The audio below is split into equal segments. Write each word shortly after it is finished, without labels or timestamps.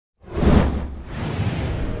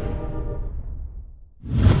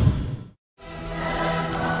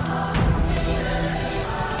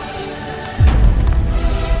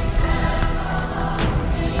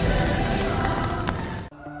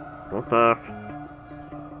backpack.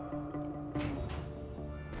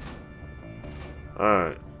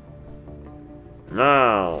 Alright.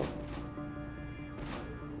 Now.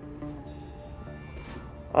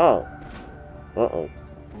 Oh. Uh-oh.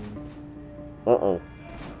 Uh-oh.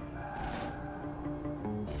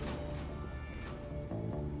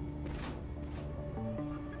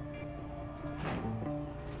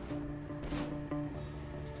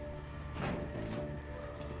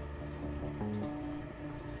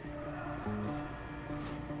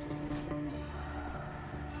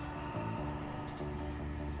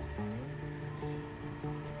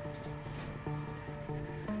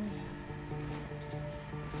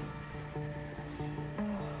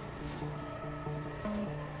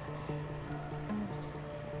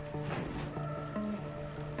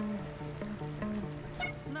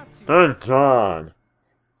 Thank God!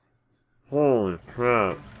 Holy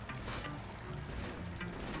crap.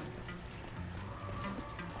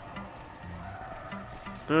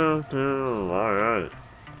 Alright.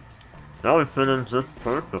 Now we fit in just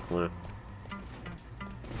perfectly.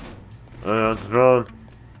 Hey, how's it going?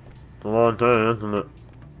 It's a long day, isn't it?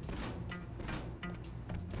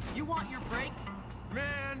 You want your break?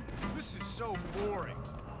 Man, this is so boring.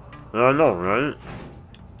 Yeah, I know, right?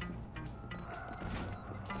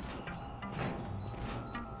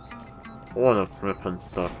 What a frickin'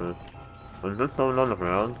 sucker. Is there someone on the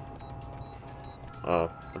ground? Oh,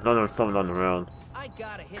 I thought there was someone on the ground. I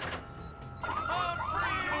gotta hit this.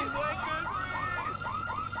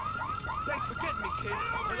 Thanks for getting me, kid.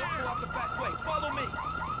 Now let's go out the back way. Follow me.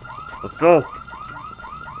 Let's go!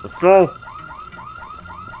 Let's go!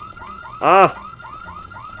 Ah!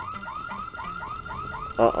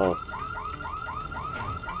 Uh-oh.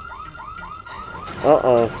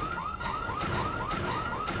 Uh-oh.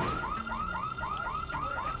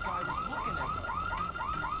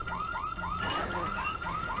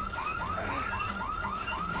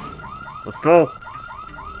 Let's go!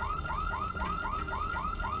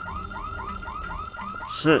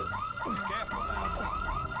 Shit.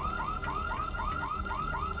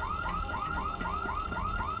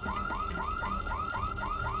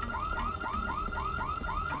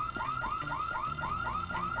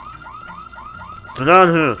 Get out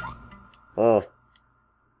of here! Oh.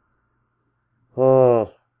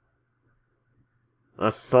 Oh.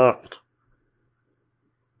 That sucked.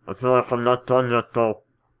 I feel like I'm not done yet, though.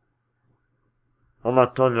 I'm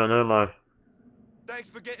not done yet, am I? Thanks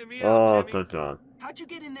for getting me Oh, out, Jimmy. thank God. How'd you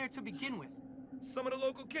get in there to begin with? Some of the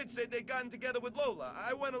local kids said they'd gotten together with Lola.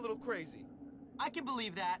 I went a little crazy. I can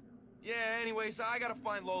believe that. Yeah, anyways, I gotta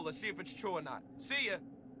find Lola, see if it's true or not. See ya.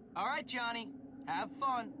 All right, Johnny. Have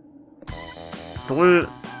fun. Sweet.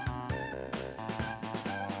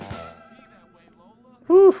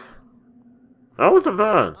 Whew. That wasn't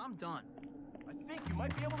bad. I'm done. I think you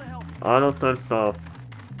might be able to help me. I don't think so.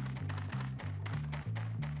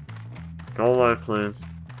 Go away, please.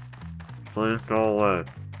 Please go away.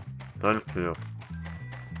 Thank you.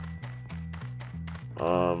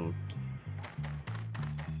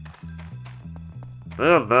 Maybe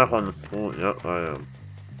I'm back on the school. Yep, I am.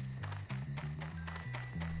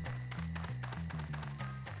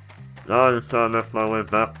 Now I just gotta make my way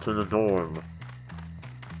back to the dorm.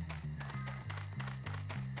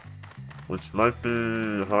 Which might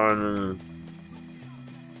be harder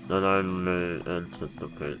than I may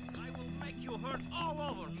anticipate. I will make you hurt all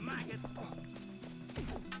over, maggot.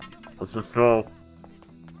 Let's just go.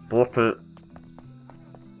 Book it.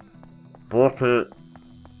 Book it.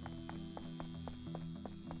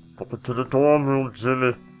 Book it to the dorm room,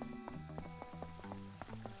 Jimmy.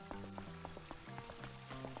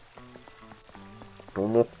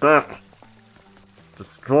 Don't look back.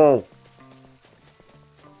 Just go.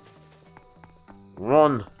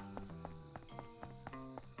 Run.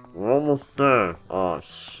 We're almost there. Oh,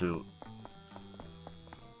 shoot.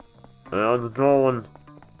 Hey, how's it going?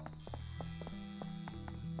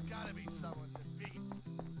 Gotta be someone to beat.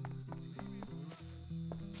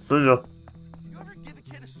 See ya. You ever give a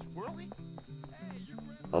kid a swirly?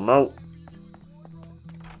 I'm out.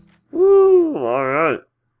 Woo! Alright.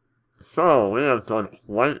 So, we have done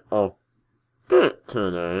quite a bit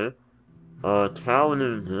today. Town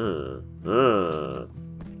in here. That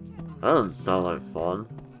doesn't sound like fun.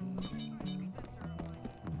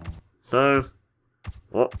 Save.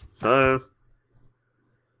 Oh, save.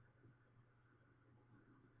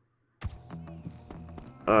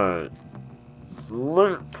 Alright.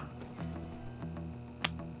 Sleep.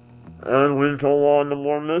 And we go on to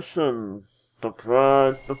more missions.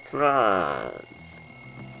 Surprise, surprise.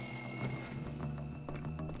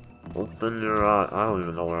 Open your eye. I don't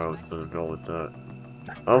even know where I was gonna go with that.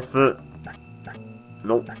 Outfit.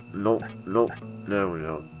 Nope, nope, nope. There we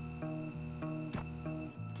go.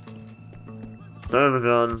 Save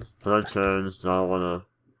again, but I changed, I don't wanna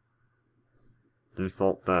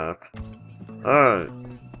default back. Alright.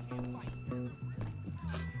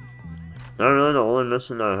 Is that really the only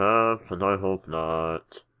mission I have? Cause I hope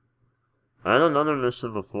not. I had another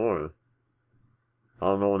mission before. I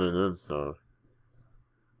don't know what it is though.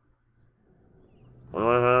 What do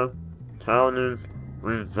I have? Talon's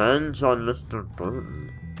Revenge on Mr.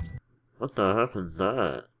 Burton. What the heck is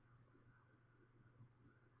that?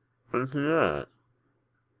 Where's he at?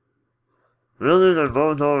 Really? They're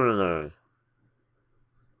both over there.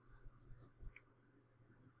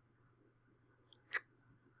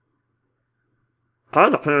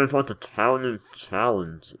 Kinda curious what the Talon's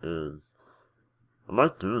challenge is. I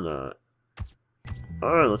might do that.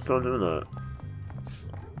 Alright, let's go do that.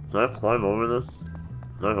 Can I climb over this?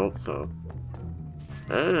 I hope so.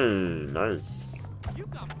 Hey, nice. You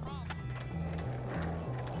got problems.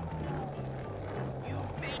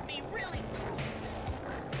 You've made me really cruel.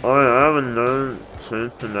 Alright, I have a nerd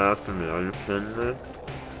chasing after me. Are you kidding me?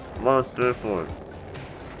 Come on, straight for it.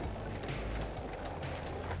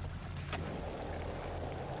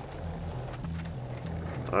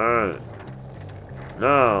 Alright.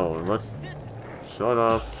 Now, let's shut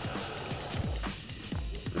up.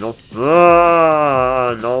 No,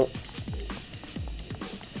 no.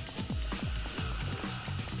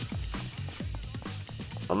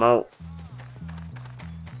 I'm out.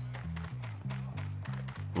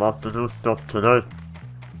 I'm off to do stuff today.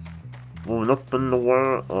 Moving up in the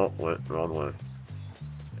world. Oh, wait, wrong way.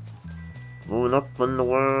 Moving up in the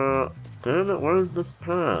world. Damn it, where's this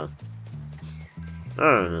path?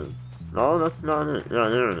 There it is. No, that's not it. Yeah,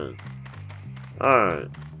 there it is. Alright.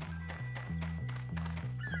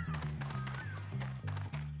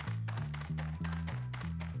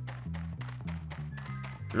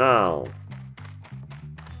 Now.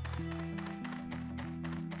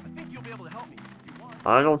 I think you'll be able to help me if you want.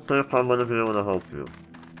 I don't think I'm gonna be able to help you.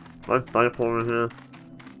 My snipe over here.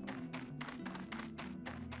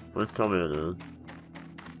 Please tell me it is.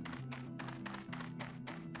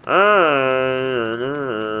 Hey, it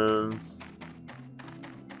is.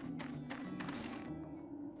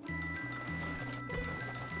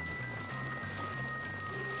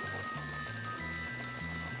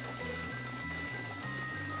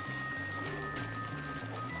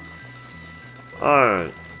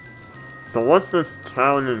 Alright. So what's this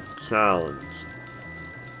Talon's challenge?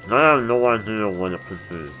 I have no idea what it could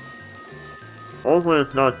be. Hopefully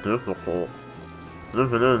it's not difficult.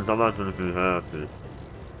 If it is, I'm not gonna be happy.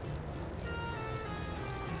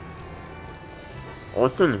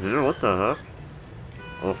 What's in here? What the heck?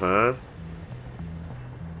 Okay.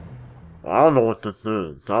 I don't know what this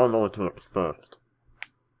is. I don't know what to expect.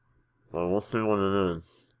 But we'll see what it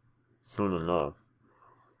is soon enough.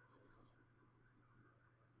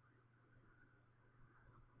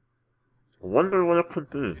 I wonder what it could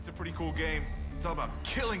be. It's a pretty cool game. It's all about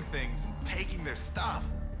killing things and taking their stuff.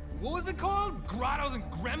 What was it called? Grottos and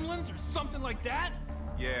Gremlins or something like that?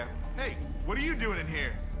 Yeah. Hey, what are you doing in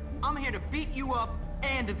here? I'm here to beat you up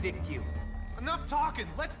and evict you. Enough talking.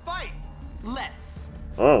 Let's fight. Let's.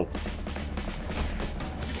 Oh.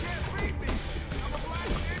 You can't beat me. I'm a black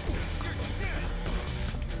ninja. You're dead.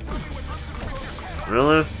 Tell me what this is with your head.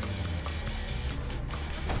 Really?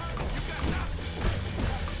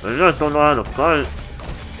 You guys don't know how to fight.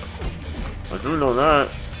 I do know that.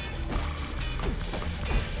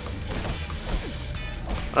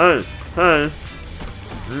 Hey, hey.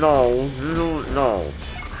 No, no.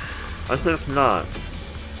 I think not.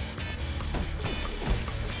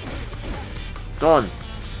 Done.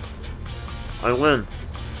 I win.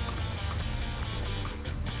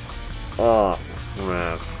 Oh,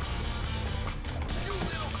 crap.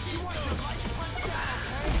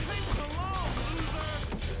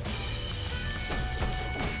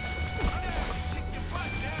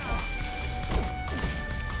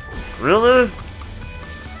 Really?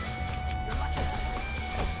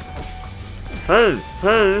 Hey,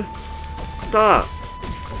 hey, stop.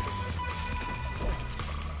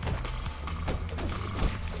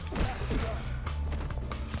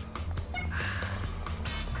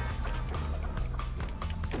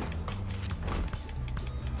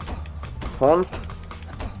 Punk.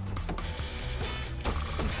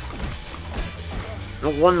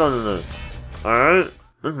 Don't want none of this. Alright?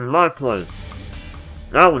 This is my place.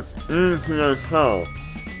 That was easy as hell.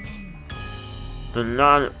 To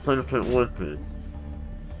not play it with me.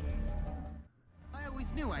 I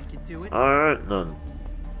always knew I could do it. Alright then.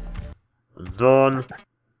 Done.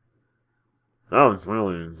 That was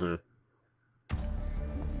really easy.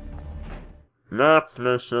 Next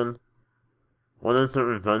mission. What is it?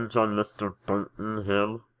 Revenge on Mr. Burton,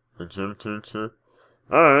 him, the gym teacher?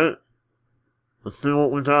 Alright. Let's see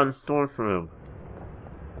what we got in store for him.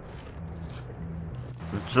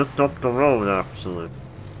 It's just up the road, actually.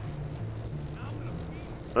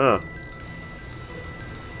 Wonder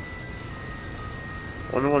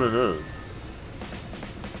what it is.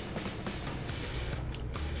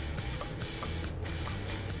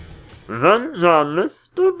 Revenge on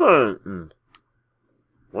Mr. Burton.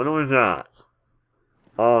 What do we got?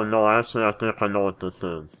 Oh no, actually I think I know what this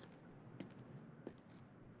is.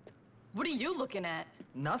 What are you looking at?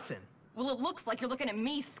 Nothing. Well, it looks like you're looking at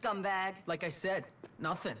me, scumbag. Like I said,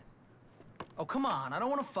 nothing. Oh, come on. I don't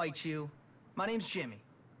want to fight you. My name's Jimmy.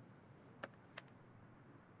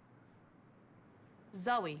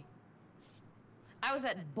 Zoe. I was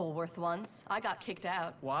at Bulworth once. I got kicked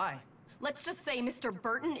out. Why? Let's just say Mr.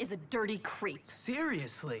 Burton is a dirty creep.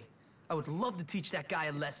 Seriously? I would love to teach that guy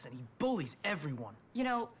a lesson. He bullies everyone. You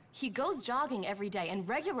know, he goes jogging every day and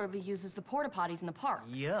regularly uses the porta potties in the park.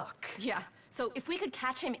 Yuck. Yeah, so if we could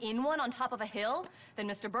catch him in one on top of a hill, then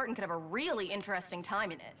Mr. Burton could have a really interesting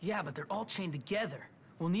time in it. Yeah, but they're all chained together.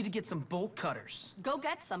 We'll need to get some bolt cutters. Go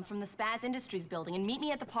get some from the Spaz Industries building and meet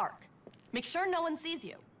me at the park. Make sure no one sees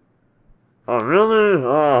you. Oh really?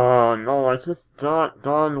 Oh no, I just got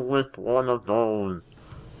done with one of those.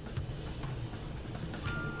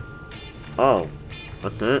 Oh,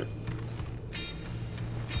 that's it?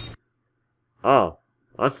 Oh,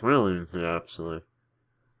 that's really easy actually.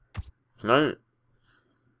 Can I...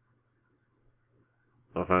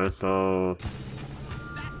 Okay, so...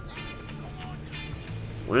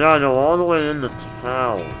 we gotta go all the way into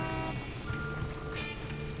town.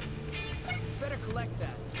 Better collect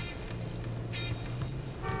that.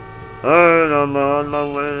 Alright, I'm on my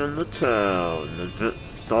way into town to get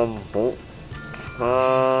some bolt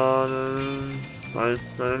cutters, I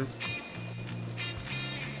think.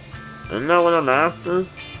 Isn't that what I'm after?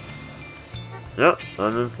 Yep,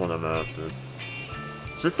 that is what I'm after.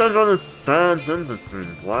 She said go to Spaz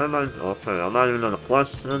Industries. Why am I... okay, I'm not even gonna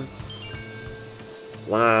question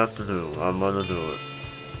what I have to do. I'm gonna do it.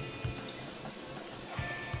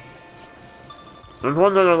 There's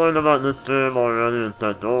one thing I learned about this game already, is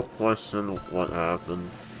that don't question what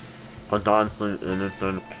happens. Because honestly,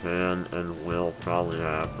 anything can and will probably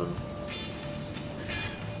happen.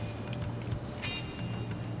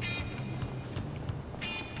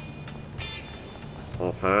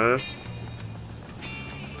 Okay.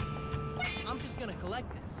 I'm just gonna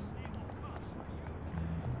collect this.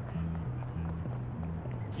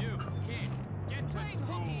 You kid, get to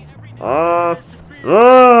school.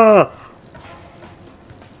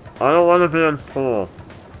 I don't want to be in school.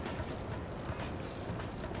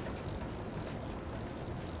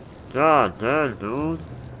 God damn, dude.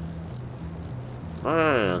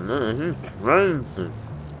 Man, he's crazy.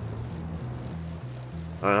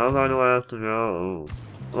 Alright, how far do I have to go? Ooh.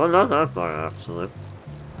 Well, not that far, actually.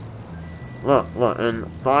 Look, in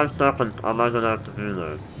 5 seconds, I'm not gonna have to be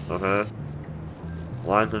there, okay?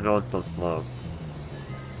 Why is it going so slow?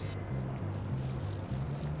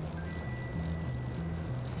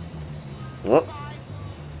 Whoop!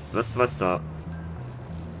 Missed my stop.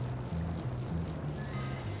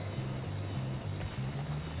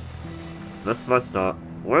 Missed my stop.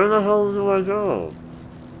 Where the hell do I go?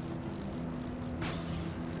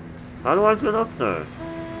 How do I get up there?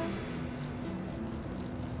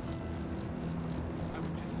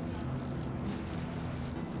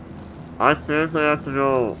 I seriously have to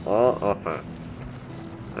go all okay.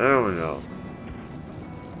 There we go.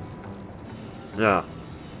 Yeah.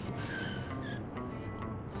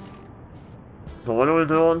 So what are we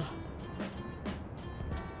doing?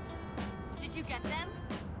 Did you get them?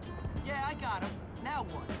 Yeah, I got him. Now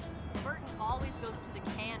what? Burton always goes to the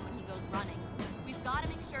can when he goes running. We've got to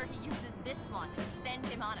make sure he uses this one and send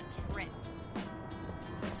him on a trip.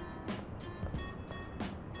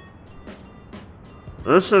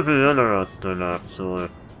 This should be interesting, actually.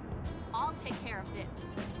 I'll take care of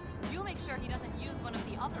this. You make sure he doesn't use one of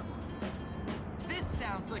the other ones. This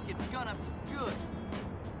sounds like it's gonna be good.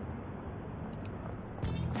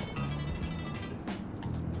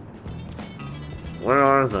 Where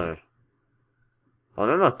are they? Oh,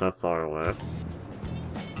 they're not that far away.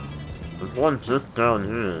 There's one just down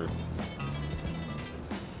here.